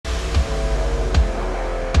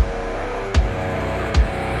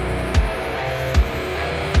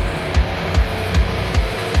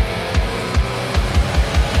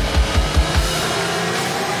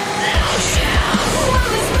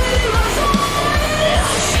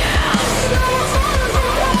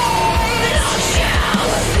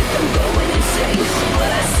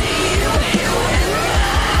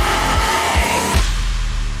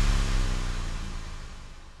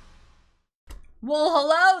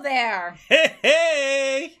Hello there. Hey,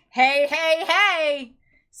 hey. Hey, hey, hey.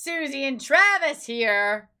 Susie and Travis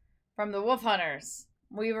here from the Wolf Hunters.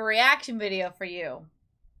 We have a reaction video for you.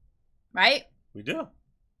 Right? We do.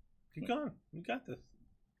 Keep going. You got this.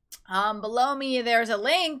 Below me, there's a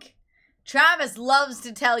link. Travis loves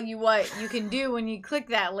to tell you what you can do when you click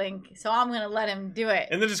that link, so I'm going to let him do it.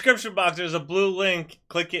 In the description box, there's a blue link.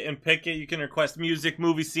 Click it and pick it. You can request music,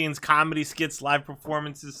 movie scenes, comedy skits, live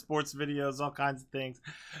performances, sports videos, all kinds of things.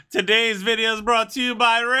 Today's video is brought to you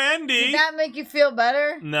by Randy. Did that make you feel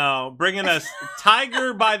better? No. Bringing us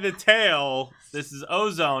Tiger by the Tail. This is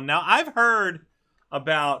Ozone. Now, I've heard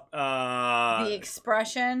about the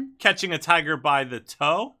expression. Catching a tiger by the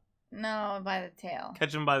toe. No, by the tail.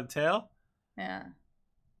 Catch him by the tail? Yeah.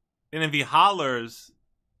 And if he hollers,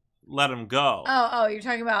 let him go. Oh, you're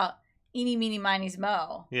talking about eeny, meeny, minies,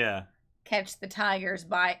 mo. Yeah. Catch the tigers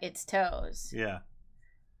by its toes. Yeah.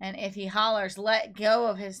 And if he hollers, let go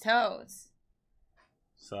of his toes.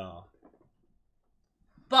 So.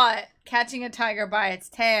 But catching a tiger by its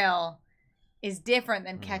tail is different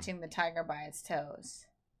than catching the tiger by its toes.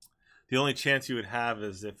 The only chance you would have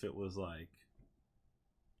is if it was like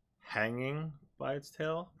hanging by its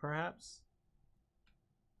tail, perhaps.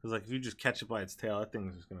 Because like if you just catch it by its tail, that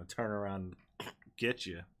thing's just gonna turn around and get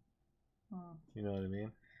you. You know what I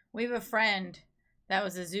mean? We have a friend that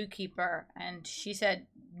was a zookeeper, and she said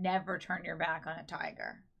never turn your back on a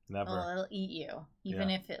tiger. Never. It'll eat you, even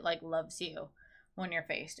if it like loves you. When you're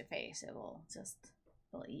face to face, it'll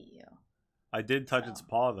eat you. I did touch its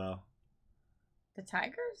paw though. The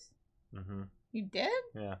tigers? Mm-hmm. You did?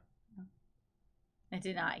 Yeah. It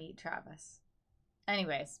did not eat Travis.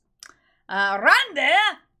 Anyways, Randy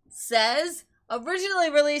says, originally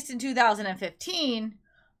released in 2015,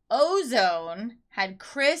 Ozone had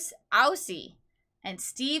Chris Aussie and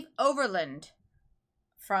Steve Overland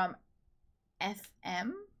from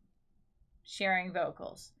FM sharing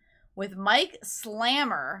vocals, with Mike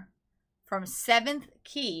Slammer from 7th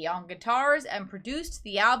Key on guitars, and produced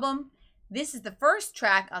the album. This is the first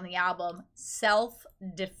track on the album,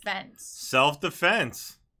 Self-Defense.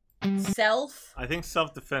 Self-defense. I think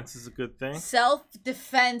self-defense is a good thing.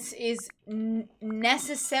 Self-defense is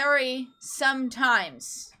necessary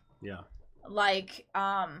sometimes. Yeah. Like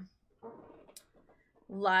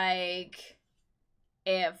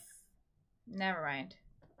if... Never mind.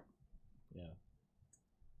 Yeah.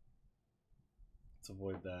 Let's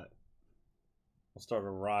avoid that. We'll start a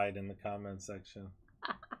ride in the comment section.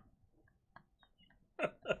 All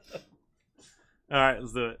right,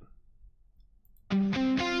 let's do it.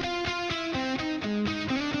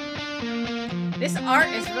 This art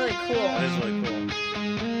is really cool. It is really cool.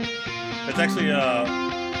 It's actually a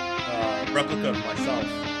replica of myself.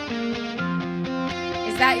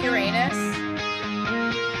 Is that Uranus?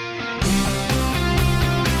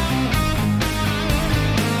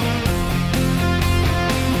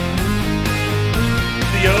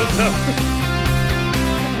 The Ozone.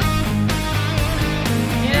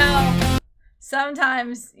 You know,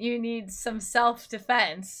 sometimes you need some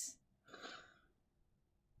self-defense.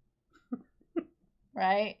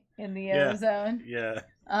 Right? In the ozone. Yeah.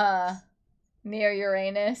 Near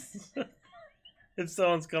Uranus. If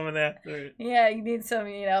someone's coming after it. Yeah, you need some,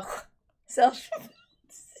 self-defense.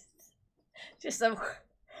 Just some...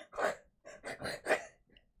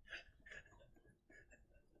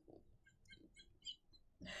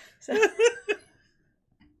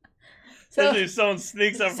 So if someone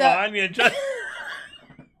sneaks up behind you and tries...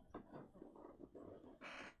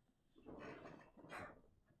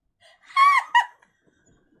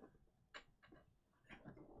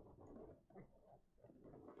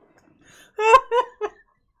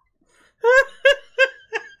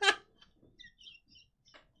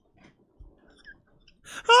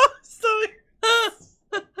 Oh, sorry.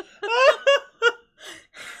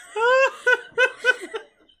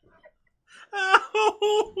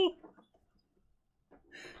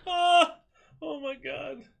 Oh my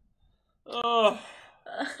god. Oh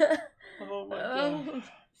my god.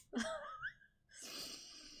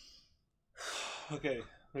 Okay,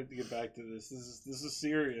 we have to get back to this. This is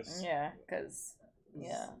serious. Yeah, because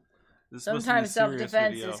This sometimes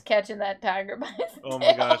self-defense is catching that tiger by its tail. Oh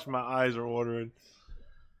my gosh, my eyes are watering.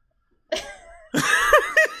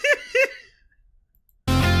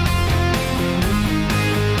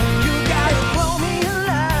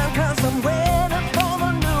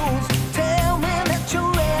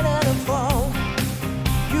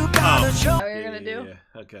 What you're gonna do?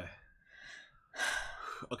 Yeah. Okay.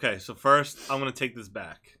 Okay, so first I'm gonna take this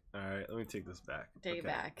back. All right, let me take this back. Take it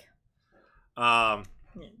back.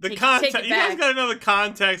 The context. You guys gotta know the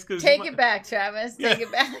context. Take it back, Travis. Take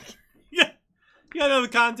it back. Yeah. You gotta know the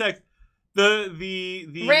context.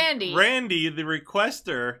 The Randy, the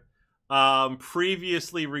requester,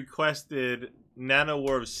 previously requested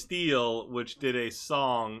Nanowar of Steel, which did a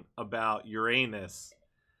song about Uranus,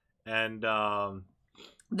 and then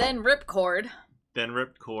Ripcord,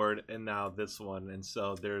 and now this one. And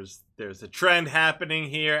so there's a trend happening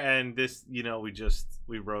here, and this, we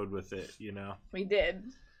rode with it. We did.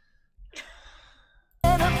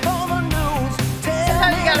 Sometimes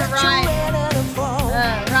you gotta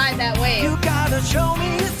ride that wave. You gotta show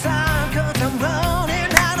me a sign, 'cause I'm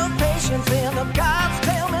running out of patience, and the gods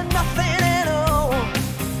tell me nothing at all.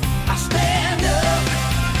 I stand up,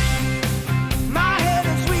 my head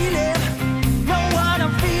is reeling, know what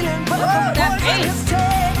I'm feeling, but the poison has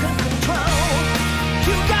taken control.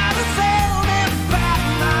 You gotta sell me back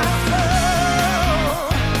my soul.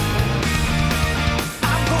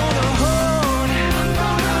 I'm gonna hold,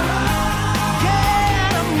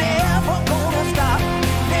 yeah, I'm never gonna stop,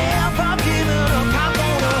 never giving up. I'm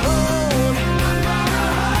gonna hold,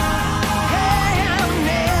 yeah, I'm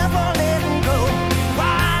never letting go,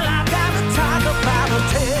 while I got the tiger by the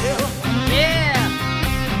tail. Yeah.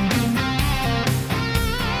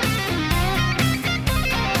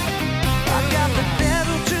 I got the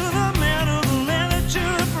pedal to the metal, the leather to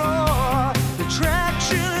the floor. The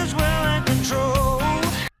traction is well in control.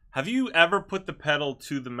 Have you ever put the pedal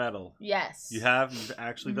to the metal? Yes. You have? You've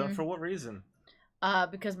actually done? For what reason?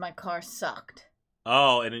 Because my car sucked.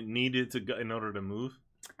 Oh, and it needed to go in order to move?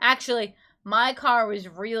 Actually, my car was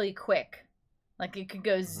really quick. Like, it could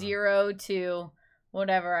go 0 to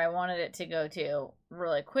whatever I wanted it to go to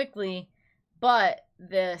really quickly. But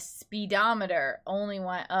the speedometer only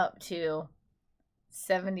went up to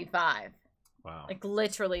 75. Wow. Like,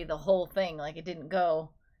 literally the whole thing. Like, it didn't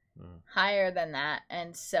go higher than that.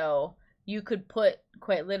 And so you could put,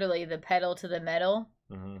 quite literally, the pedal to the metal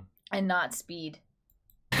and not speed.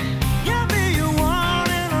 Did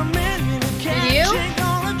you?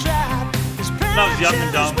 No, I was young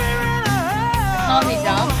and dumb. Call me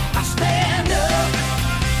dumb? I stand up,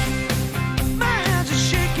 my hands are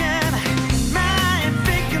shaking, my head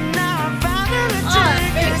thinking now I'm finally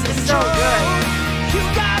that mix is so good. You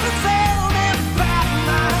gotta sell me back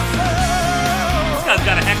my soul. This guy's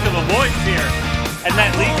got a heck of a voice here. And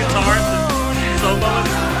that lead guitar, the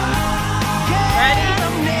soloist. Ready?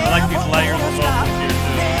 I like these layers of vocals here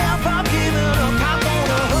too. Never giving up, I'm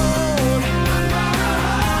gonna hold.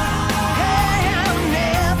 Hey, I'm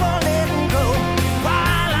never letting go,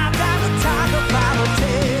 while I got the tiger by the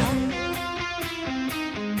tail.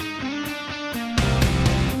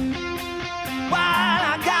 While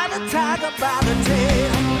I got the tiger by the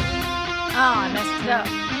tail. Oh, I messed it up.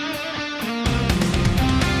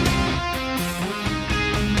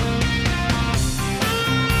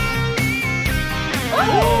 Ooh, I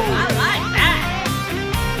like that.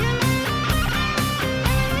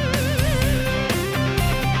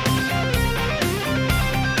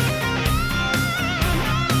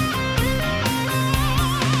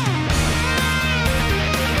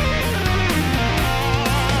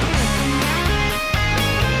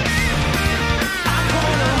 I'm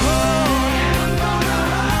gonna hold,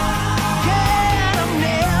 yeah, I'm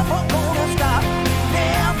never gonna stop,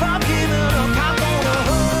 never giving up. I'm gonna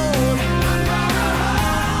hold,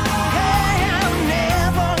 yeah, I'm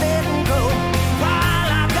never letting go,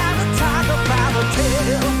 while I got the tiger by the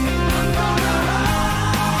tail.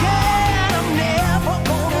 Yeah, I'm never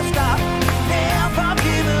gonna stop, never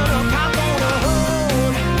giving up. I'm gonna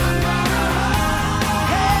hold,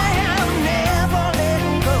 yeah, I'm never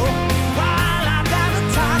letting go, while I got the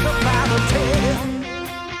tiger by the tail.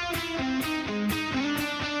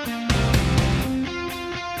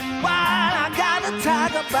 While I got the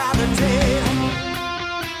tiger by the tail.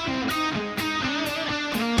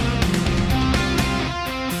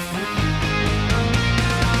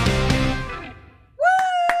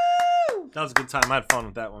 Woo! That was a good time. I had fun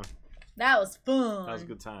with that one. That was fun. That was a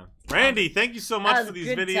good time. Randy, thank you so That much was for a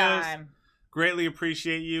these good videos. time. Greatly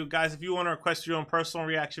appreciate you. Guys, if you want to request your own personal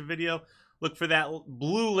reaction video, look for that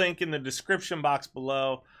blue link in the description box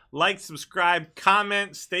below. Like, subscribe,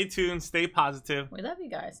 comment, stay tuned, stay positive. We love you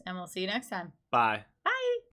guys, and we'll see you next time. Bye.